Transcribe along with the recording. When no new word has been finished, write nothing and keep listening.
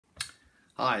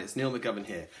Hi, it's Neil McGovern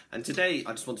here, and today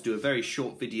I just want to do a very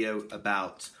short video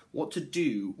about what to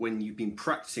do when you've been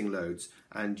practicing loads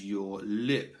and your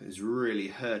lip is really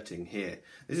hurting here.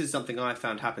 This is something I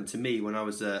found happened to me when I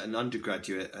was an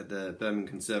undergraduate at the Birmingham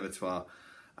Conservatoire,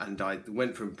 and I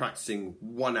went from practicing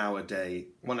 1 hour a day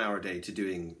to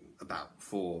doing about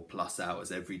 4+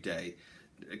 hours every day,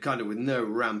 kind of with no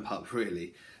ramp up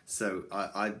really. So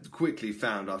I quickly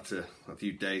found after a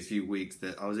few days, few weeks,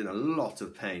 that I was in a lot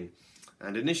of pain.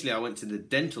 And initially I went to the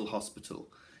dental hospital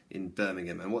in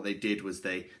Birmingham, and what they did was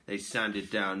they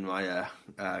sanded down my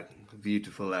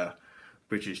beautiful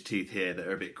British teeth here that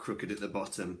are a bit crooked at the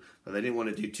bottom, but they didn't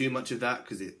want to do too much of that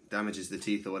because it damages the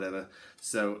teeth or whatever.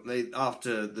 So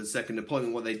after the second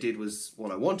appointment, what they did was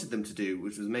what I wanted them to do,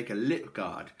 which was make a lip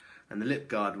guard. And the lip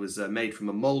guard was made from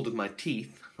a mould of my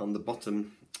teeth on the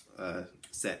bottom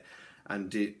set,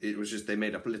 and it was just, they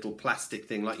made up a little plastic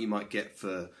thing like you might get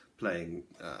for playing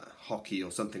hockey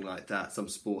or something like that, some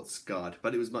sports guard,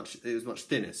 but it was much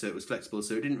thinner, so it was flexible,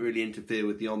 so it didn't really interfere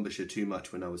with the embouchure too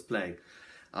much when I was playing.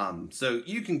 So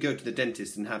you can go to the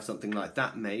dentist and have something like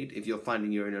that made if you're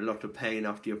finding you're in a lot of pain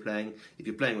after you're playing. If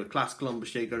you're playing with classical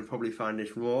embouchure, you're going to probably find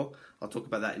this more. I'll talk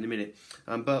about that in a minute.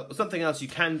 But something else you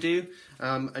can do,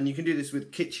 and you can do this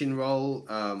with kitchen roll.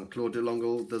 Claude de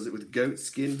Longueuil does it with goat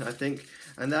skin, I think,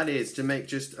 and that is to make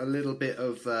just a little bit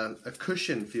of a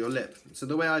cushion for your lip. So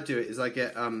the way I do it is I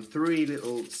get 3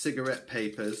 little cigarette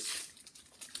papers.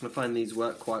 I find these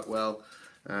work quite well,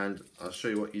 and I'll show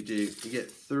you what you do. You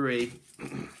get 3.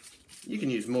 You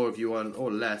can use more if you want,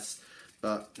 or less,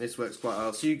 but this works quite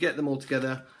well. So you get them all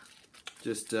together,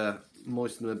 just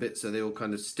moisten them a bit so they all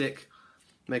kind of stick.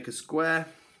 Make a square,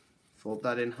 fold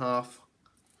that in half,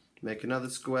 make another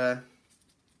square,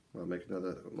 well, make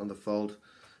another fold,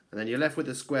 and then you're left with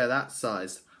a square that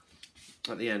size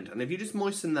at the end. And if you just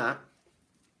moisten that,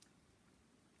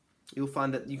 you'll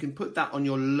find that you can put that on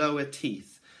your lower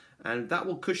teeth, and that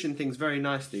will cushion things very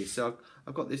nicely. So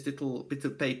I've got this little bit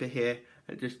of paper here,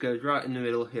 and it just goes right in the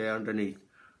middle here underneath.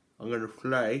 I'm going to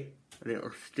play, and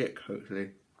it'll stick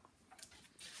hopefully.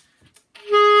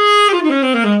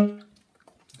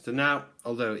 So now,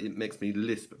 although it makes me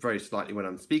lisp very slightly when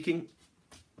I'm speaking,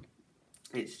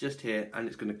 it's just here, and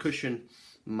it's going to cushion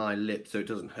my lip so it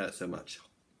doesn't hurt so much.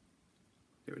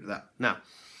 Get rid of that. Now,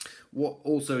 what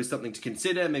also is something to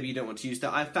consider, maybe you don't want to use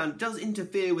that, I found does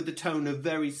interfere with the tone a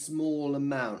very small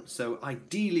amount. So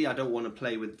ideally I don't want to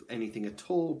play with anything at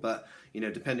all, but you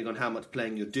know, depending on how much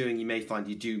playing you're doing, you may find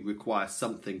you do require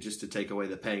something just to take away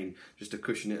the pain, just to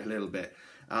cushion it a little bit.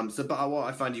 But what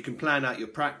I find, you can plan out your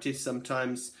practice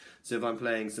sometimes. So if I'm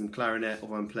playing some clarinet, or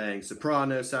if I'm playing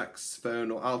soprano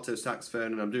saxophone or alto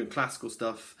saxophone and I'm doing classical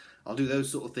stuff, I'll do those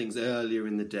sort of things earlier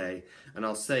in the day, and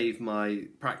I'll save my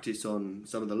practice on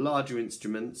some of the larger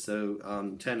instruments,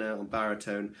 so tenor or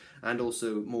baritone, and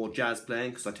also more jazz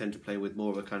playing, because I tend to play with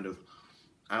more of a kind of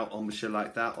out embouchure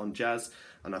like that on jazz,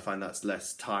 and I find that's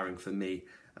less tiring for me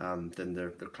than the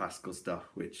classical stuff,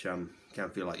 which can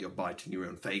feel like you're biting your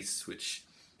own face, which,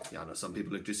 yeah, I know some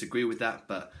people who disagree with that,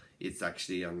 but it's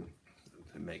actually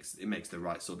it makes the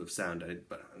right sort of sound,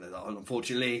 but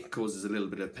unfortunately it causes a little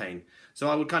bit of pain. So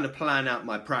I would kind of plan out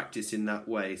my practice in that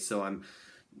way, so I'm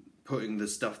putting the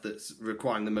stuff that's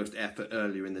requiring the most effort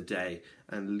earlier in the day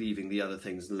and leaving the other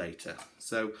things later.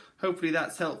 So hopefully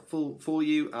that's helpful for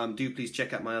you. Do please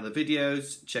check out my other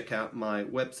videos, check out my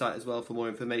website as well for more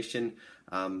information.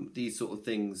 These sort of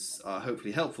things are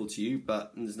hopefully helpful to you,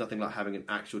 but there's nothing like having an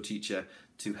actual teacher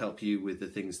to help you with the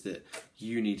things that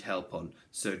you need help on.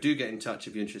 So do get in touch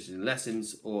if you're interested in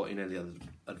lessons or in any other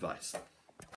advice.